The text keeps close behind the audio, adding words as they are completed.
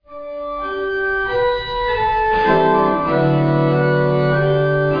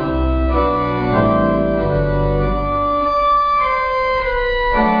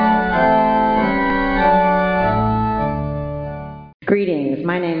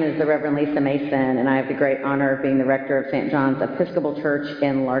name is the Reverend Lisa Mason, and I have the great honor of being the rector of St. John's Episcopal Church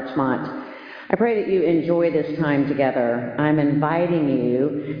in Larchmont. I pray that you enjoy this time together. I'm inviting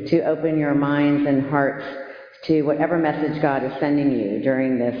you to open your minds and hearts to whatever message God is sending you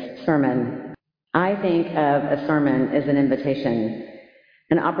during this sermon. I think of a sermon as an invitation,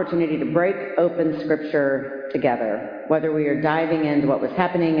 an opportunity to break open Scripture together, whether we are diving into what was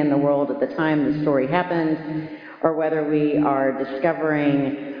happening in the world at the time the story happened, or whether we are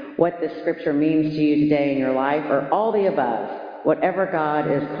discovering what this Scripture means to you today in your life, or all the above. Whatever God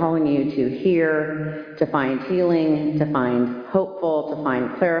is calling you to hear, to find healing, to find hopeful, to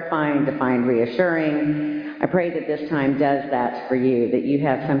find clarifying, to find reassuring, I pray that this time does that for you, that you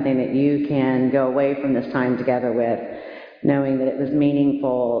have something that you can go away from this time together with, knowing that it was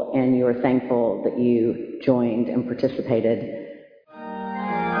meaningful and you are thankful that you joined and participated.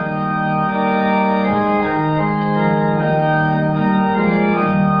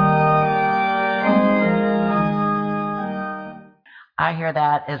 I hear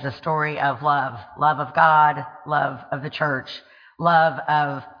that as a story of love of God, love of the church, love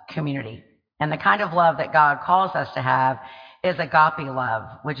of community. And the kind of love that God calls us to have is agape love,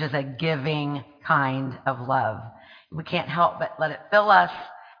 which is a giving kind of love. We can't help but let it fill us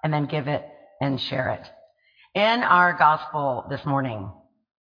and then give it and share it. In our gospel this morning,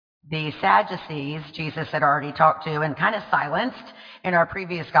 the Sadducees Jesus had already talked to and kind of silenced in our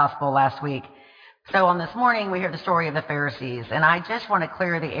previous gospel last week. So on this morning, we hear the story of the Pharisees, and I just want to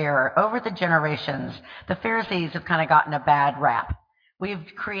clear the air. Over the generations, the Pharisees have kind of gotten a bad rap. We've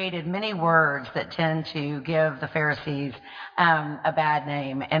created many words that tend to give the Pharisees a bad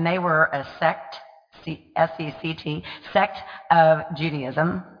name, and they were a sect, S-E-C-T, sect of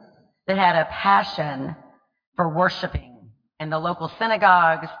Judaism that had a passion for worshiping in the local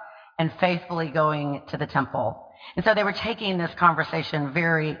synagogues and faithfully going to the temple. And so they were taking this conversation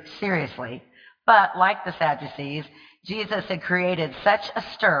very seriously. But like the Sadducees, Jesus had created such a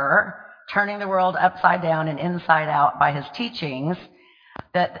stir, turning the world upside down and inside out by his teachings,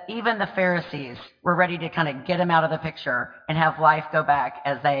 that even the Pharisees were ready to kind of get him out of the picture and have life go back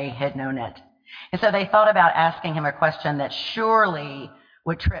as they had known it. And so they thought about asking him a question that surely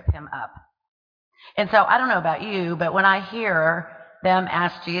would trip him up. And so I don't know about you, but when I hear them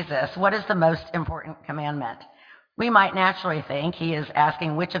ask Jesus, what is the most important commandment? We might naturally think he is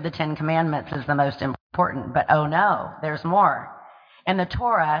asking which of the 10 commandments is the most important, but oh no, there's more. In the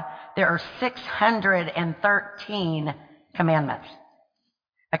Torah, there are 613 commandments.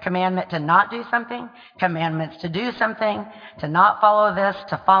 A commandment to not do something, commandments to do something, to not follow this,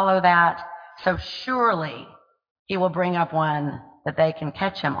 to follow that. So surely he will bring up one that they can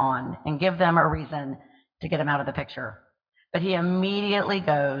catch him on and give them a reason to get him out of the picture. But he immediately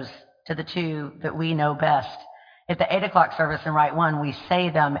goes to the two that we know best. At the 8 o'clock service in Rite 1, we say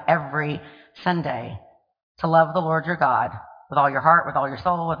them every Sunday. To love the Lord your God with all your heart, with all your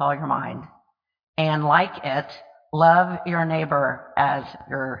soul, with all your mind. And like it, love your neighbor as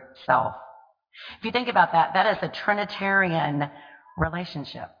yourself. If you think about that, that is a Trinitarian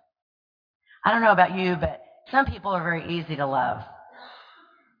relationship. I don't know about you, but some people are very easy to love.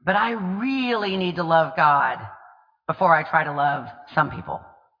 But I really need to love God before I try to love some people.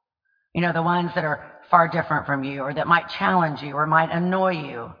 You know, the ones that are far different from you, or that might challenge you, or might annoy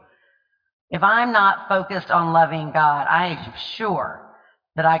you. If I'm not focused on loving God, I am sure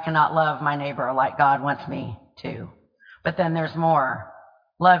that I cannot love my neighbor like God wants me to. But then there's more.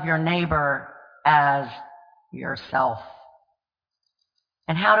 Love your neighbor as yourself.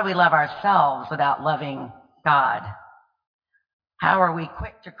 And how do we love ourselves without loving God? How are we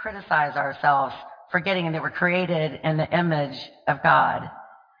quick to criticize ourselves, forgetting that we're created in the image of God?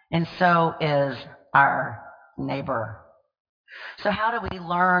 And so is our neighbor. So how do we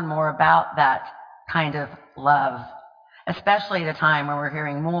learn more about that kind of love, especially at a time when we're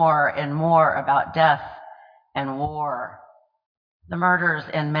hearing more and more about death and war? The murders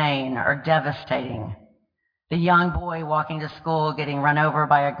in Maine are devastating. The young boy walking to school getting run over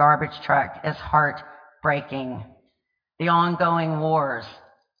by a garbage truck is heartbreaking. The ongoing wars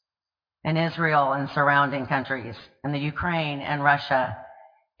in Israel and surrounding countries, and the Ukraine and Russia,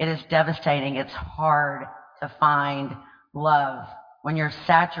 it is devastating. It's hard to find love when you're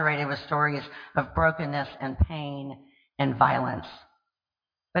saturated with stories of brokenness and pain and violence.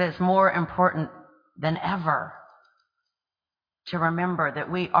 But it's more important than ever to remember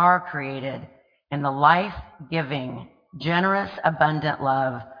that we are created in the life-giving, generous, abundant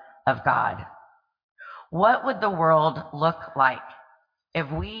love of God. What would the world look like if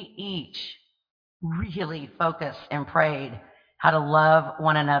we each really focused and prayed how to love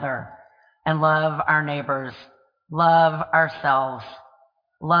one another and love our neighbors, love ourselves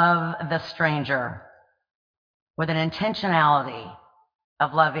love the stranger with an intentionality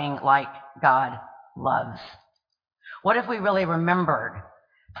of loving like God loves? What if we really remembered?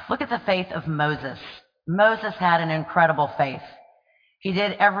 Look at the faith of Moses. Moses had an incredible faith. He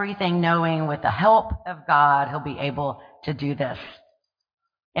did everything knowing with the help of God he'll be able to do this.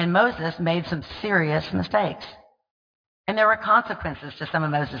 And Moses made some serious mistakes. And there were consequences to some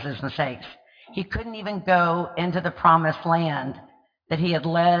of Moses' mistakes. He couldn't even go into the promised land that he had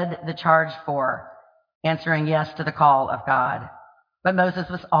led the charge for, answering yes to the call of God. But Moses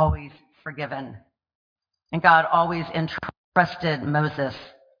was always forgiven. And God always entrusted Moses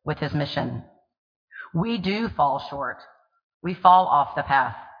with his mission. We do fall short. We fall off the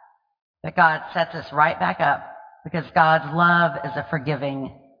path. But God sets us right back up because God's love is a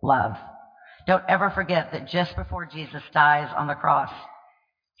forgiving love. Don't ever forget that just before Jesus dies on the cross,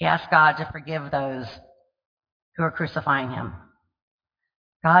 he asked God to forgive those who are crucifying him.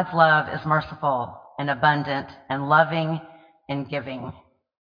 God's love is merciful and abundant and loving and giving.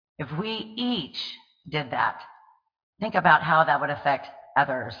 If we each did that, think about how that would affect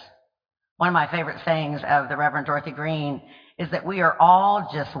others. One of my favorite sayings of the Reverend Dorothy Green is that we are all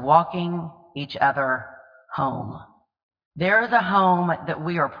just walking each other home. There is a home that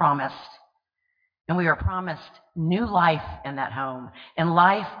we are promised, and we are promised new life in that home and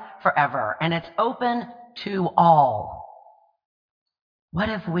life forever, and it's open to all. What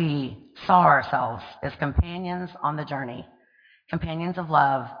if we saw ourselves as companions on the journey, companions of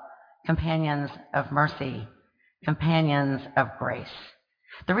love, companions of mercy, companions of grace?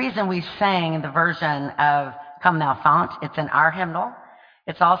 The reason we sang the version of Come Thou Fount, it's in our hymnal.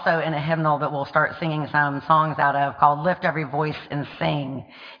 It's also in a hymnal that we'll start singing some songs out of called Lift Every Voice and Sing,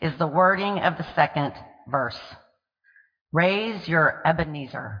 is the wording of the second verse. Raise your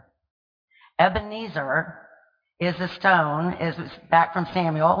Ebenezer. Ebenezer is a stone, is back from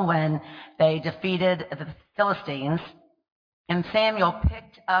Samuel when they defeated the Philistines, and Samuel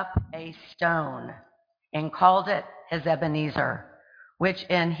picked up a stone and called it his Ebenezer, which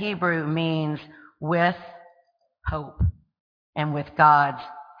in Hebrew means with hope and with God's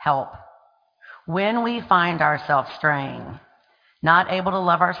help. When we find ourselves straying, not able to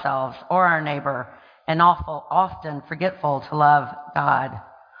love ourselves or our neighbor, and often forgetful to love God,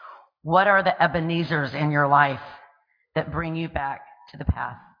 what are the Ebenezers in your life that bring you back to the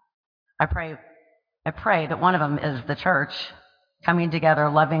path? I pray that one of them is the church, coming together,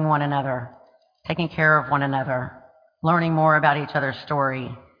 loving one another, taking care of one another, learning more about each other's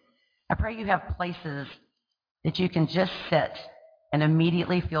story. I pray you have places that you can just sit and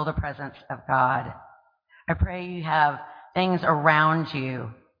immediately feel the presence of God. I pray you have things around you,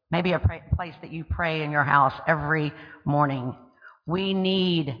 maybe a place that you pray in your house every morning. We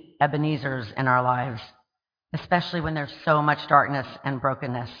need Ebenezers in our lives, especially when there's so much darkness and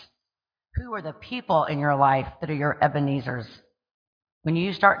brokenness. Who are the people in your life that are your Ebenezers? When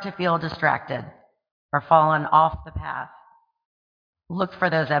you start to feel distracted or fallen off the path, look for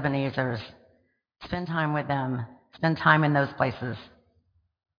those Ebenezers. Spend time with them. Spend time in those places.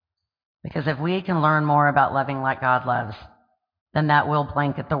 Because if we can learn more about loving like God loves, then that will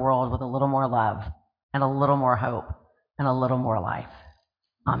blanket the world with a little more love and a little more hope and a little more life.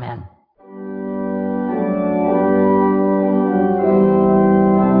 Amen.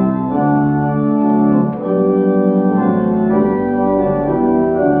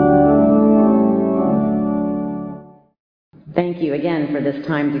 Thank you again for this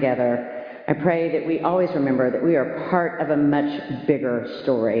time together. I pray that we always remember that we are part of a much bigger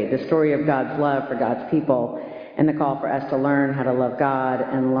story, the story of God's love for God's people, and the call for us to learn how to love God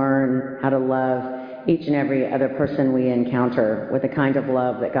and learn how to love each and every other person we encounter with the kind of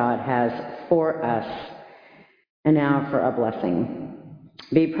love that God has for us. And now for a blessing.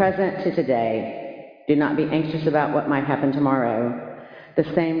 Be present to today. Do not be anxious about what might happen tomorrow.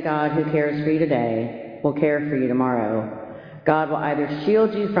 The same God who cares for you today will care for you tomorrow. God will either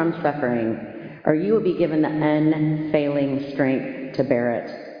shield you from suffering, or you will be given the unfailing strength to bear it.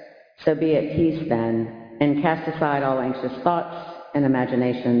 So be at peace then, and cast aside all anxious thoughts and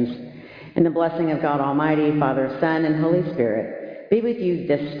imaginations. And the blessing of God Almighty, Father, Son, and Holy Spirit be with you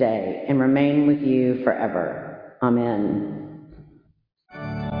this day and remain with you forever. Amen.